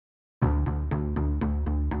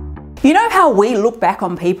You know how we look back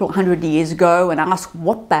on people 100 years ago and ask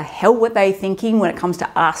what the hell were they thinking when it comes to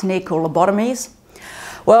arsenic or lobotomies?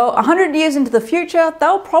 Well, 100 years into the future,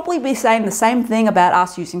 they'll probably be saying the same thing about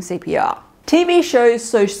us using CPR. TV shows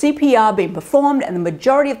show CPR being performed, and the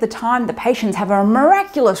majority of the time the patients have a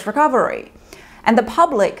miraculous recovery. And the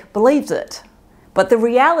public believes it. But the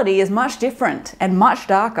reality is much different and much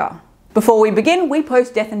darker. Before we begin, we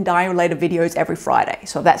post death and dying related videos every Friday,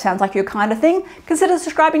 so if that sounds like your kind of thing, consider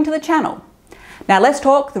subscribing to the channel. Now let's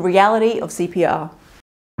talk the reality of CPR.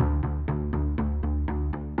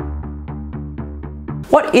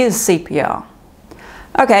 What is CPR?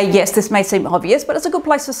 Okay, yes, this may seem obvious, but it's a good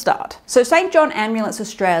place to start. So St. John Ambulance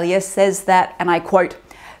Australia says that, and I quote,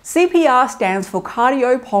 CPR stands for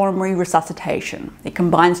Cardiopulmonary resuscitation. It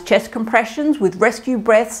combines chest compressions with rescue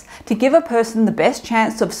breaths to give a person the best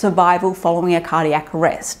chance of survival following a cardiac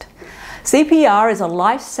arrest. CPR is a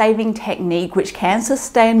life-saving technique which can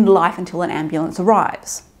sustain life until an ambulance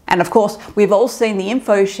arrives. And of course, we've all seen the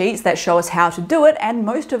info sheets that show us how to do it, and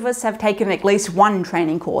most of us have taken at least one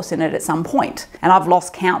training course in it at some point. And I've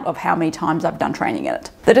lost count of how many times I've done training in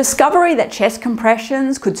it. The discovery that chest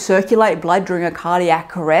compressions could circulate blood during a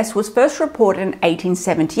cardiac arrest was first reported in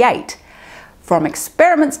 1878 from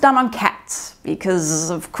experiments done on cats, because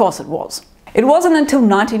of course it was. It wasn't until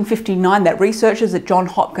 1959 that researchers at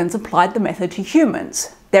Johns Hopkins applied the method to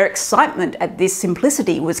humans. Their excitement at this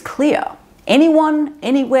simplicity was clear. Anyone,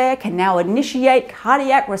 anywhere can now initiate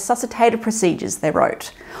cardiac resuscitative procedures, they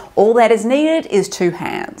wrote. All that is needed is 2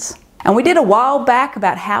 hands. And we did a while back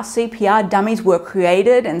about how CPR dummies were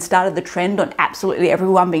created and started the trend on absolutely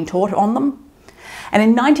everyone being taught on them. And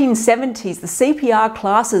in the 1970s, the CPR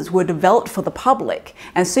classes were developed for the public,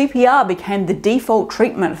 and CPR became the default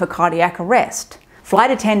treatment for cardiac arrest. Flight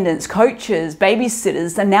attendants, coaches,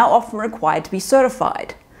 babysitters are now often required to be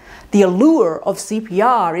certified. The allure of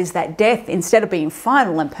CPR is that death, instead of being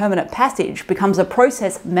final and permanent passage, becomes a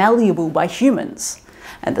process malleable by humans.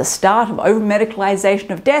 And the start of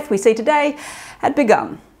over-medicalization of death we see today had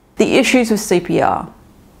begun. The issues with CPR.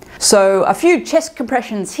 So a few chest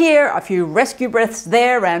compressions here, a few rescue breaths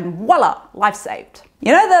there, and voila, life saved.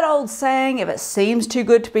 You know that old saying, if it seems too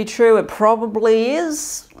good to be true, it probably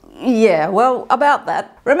is? Yeah, well, about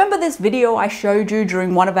that. Remember this video I showed you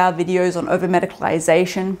during one of our videos on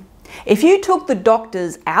over-medicalization? If you took the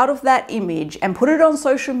doctors out of that image and put it on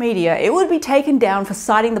social media, it would be taken down for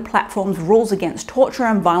citing the platform's rules against torture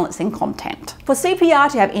and violence in content. For CPR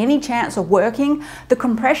to have any chance of working, the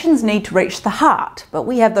compressions need to reach the heart, but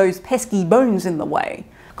we have those pesky bones in the way.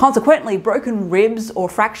 Consequently, broken ribs or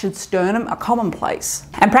fractured sternum are commonplace,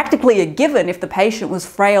 and practically a given if the patient was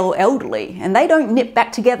frail or elderly, and they don't nip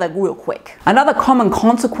back together real quick. Another common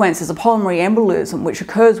consequence is a pulmonary embolism, which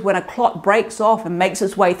occurs when a clot breaks off and makes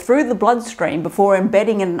its way through the bloodstream before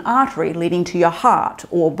embedding in an artery leading to your heart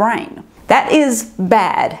or brain. That is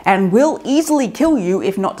bad and will easily kill you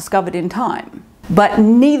if not discovered in time. But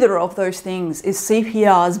neither of those things is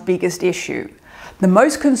CPR's biggest issue. The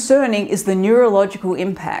most concerning is the neurological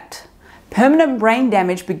impact. Permanent brain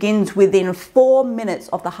damage begins within 4 minutes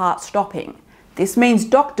of the heart stopping. This means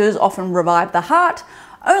doctors often revive the heart,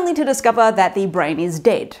 only to discover that the brain is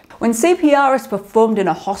dead. When CPR is performed in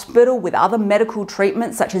a hospital with other medical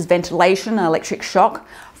treatments such as ventilation and electric shock,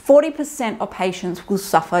 40% of patients will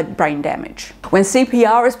suffer brain damage. When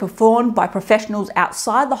CPR is performed by professionals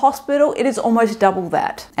outside the hospital, it is almost double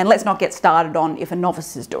that. And let's not get started on if a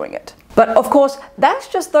novice is doing it. But of course, that's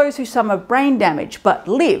just those who suffer brain damage but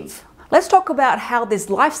live. Let's talk about how this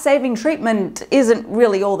life-saving treatment isn't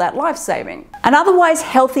really all that life-saving. An otherwise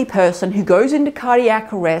healthy person who goes into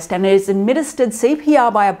cardiac arrest and is administered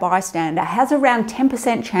CPR by a bystander has around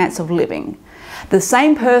 10% chance of living. The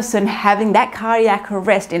same person having that cardiac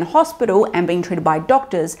arrest in hospital and being treated by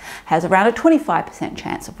doctors has around a 25%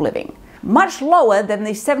 chance of living. Much lower than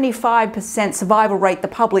the 75% survival rate the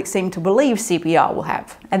public seem to believe CPR will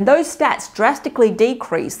have. And those stats drastically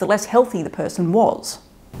decrease the less healthy the person was.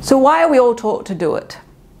 So why are we all taught to do it?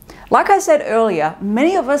 Like I said earlier,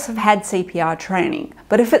 many of us have had CPR training,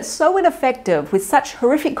 but if it's so ineffective with such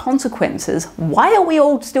horrific consequences, why are we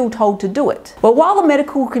all still told to do it? Well, while the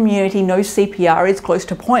medical community knows CPR is close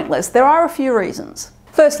to pointless, there are a few reasons.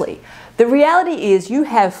 Firstly, the reality is you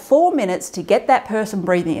have 4 minutes to get that person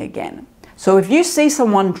breathing again. So if you see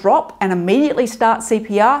someone drop and immediately start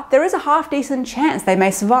CPR, there is a half-decent chance they may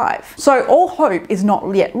survive. So all hope is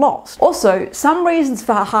not yet lost. Also, some reasons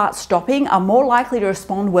for heart stopping are more likely to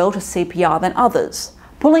respond well to CPR than others.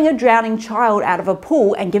 Pulling a drowning child out of a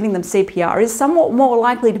pool and giving them CPR is somewhat more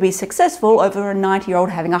likely to be successful over a 90-year-old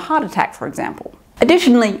having a heart attack, for example.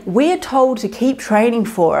 Additionally, we are told to keep training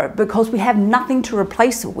for it because we have nothing to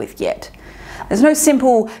replace it with yet. There's no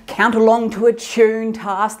simple count along to a tune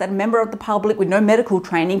task that a member of the public with no medical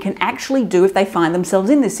training can actually do if they find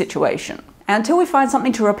themselves in this situation. And until we find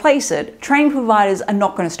something to replace it, training providers are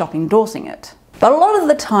not going to stop endorsing it. But a lot of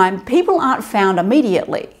the time, people aren't found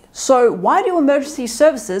immediately. So why do emergency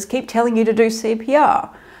services keep telling you to do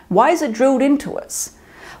CPR? Why is it drilled into us?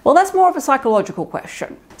 Well, that's more of a psychological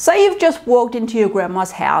question. Say you've just walked into your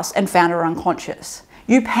grandma's house and found her unconscious.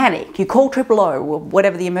 You panic, you call 000 or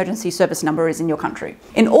whatever the emergency service number is in your country.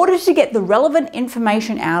 In order to get the relevant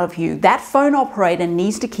information out of you, that phone operator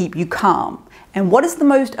needs to keep you calm. And what is the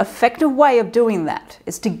most effective way of doing that?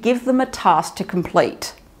 Is to give them a task to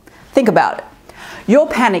complete. Think about it. You're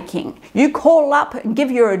panicking. You call up and give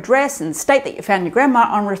your address and state that you found your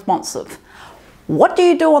grandma unresponsive. What do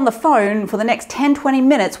you do on the phone for the next 10-20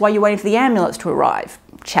 minutes while you're waiting for the ambulance to arrive?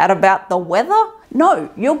 Chat about the weather? No,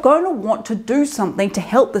 you're going to want to do something to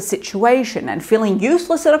help the situation, and feeling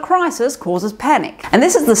useless at a crisis causes panic. And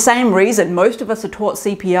this is the same reason most of us are taught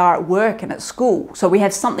CPR at work and at school, so we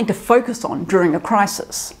have something to focus on during a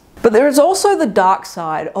crisis. But there is also the dark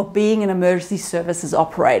side of being an emergency services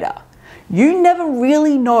operator. You never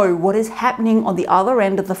really know what is happening on the other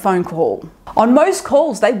end of the phone call. On most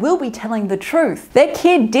calls, they will be telling the truth. Their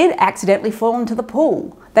kid did accidentally fall into the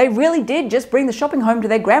pool. They really did just bring the shopping home to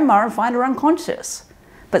their grandma and find her unconscious.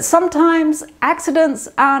 But sometimes accidents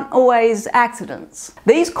aren't always accidents.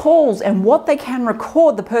 These calls and what they can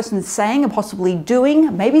record the person saying and possibly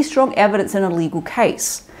doing may be strong evidence in a legal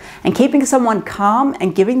case. And keeping someone calm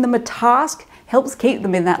and giving them a task helps keep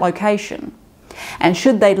them in that location. And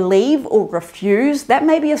should they leave or refuse, that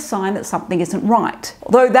may be a sign that something isn't right.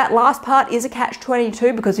 Although that last part is a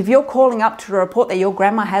catch-22, because if you're calling up to report that your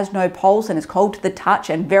grandma has no pulse and is cold to the touch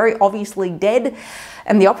and very obviously dead,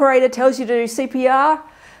 and the operator tells you to do CPR,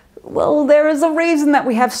 well, there is a reason that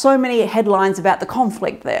we have so many headlines about the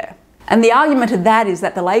conflict there. And the argument of that is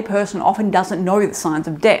that the layperson often doesn't know the signs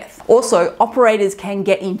of death. Also, operators can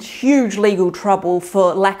get in huge legal trouble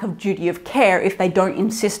for lack of duty of care if they don't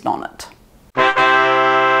insist on it.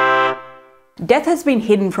 Death has been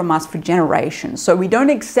hidden from us for generations, so we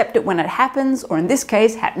don't accept it when it happens, or in this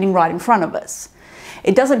case, happening right in front of us.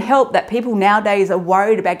 It doesn't help that people nowadays are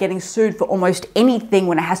worried about getting sued for almost anything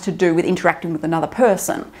when it has to do with interacting with another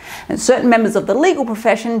person. And certain members of the legal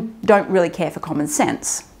profession don't really care for common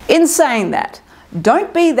sense. In saying that,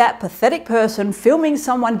 don't be that pathetic person filming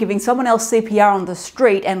someone giving someone else CPR on the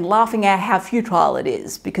street and laughing at how futile it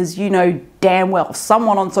is, because you know damn well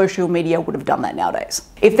someone on social media would have done that nowadays.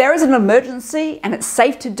 If there is an emergency and it's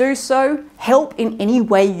safe to do so, help in any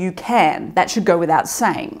way you can. That should go without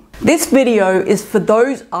saying. This video is for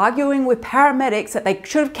those arguing with paramedics that they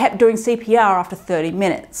should have kept doing CPR after 30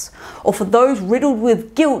 minutes, or for those riddled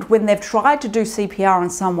with guilt when they've tried to do CPR on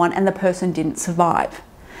someone and the person didn't survive.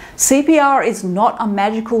 CPR is not a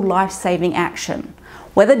magical life-saving action.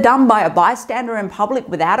 Whether done by a bystander in public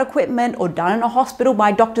without equipment or done in a hospital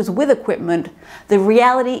by doctors with equipment, the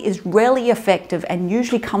reality is rarely effective and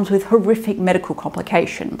usually comes with horrific medical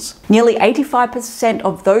complications. Nearly 85%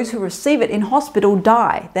 of those who receive it in hospital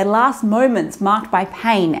die, their last moments marked by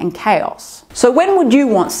pain and chaos. So when would you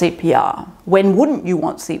want CPR? When wouldn't you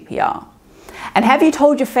want CPR? And have you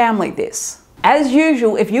told your family this? As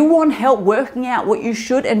usual, if you want help working out what you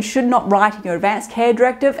should and should not write in your advanced care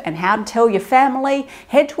directive and how to tell your family,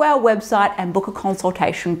 head to our website and book a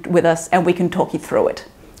consultation with us and we can talk you through it.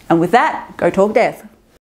 And with that, go talk death.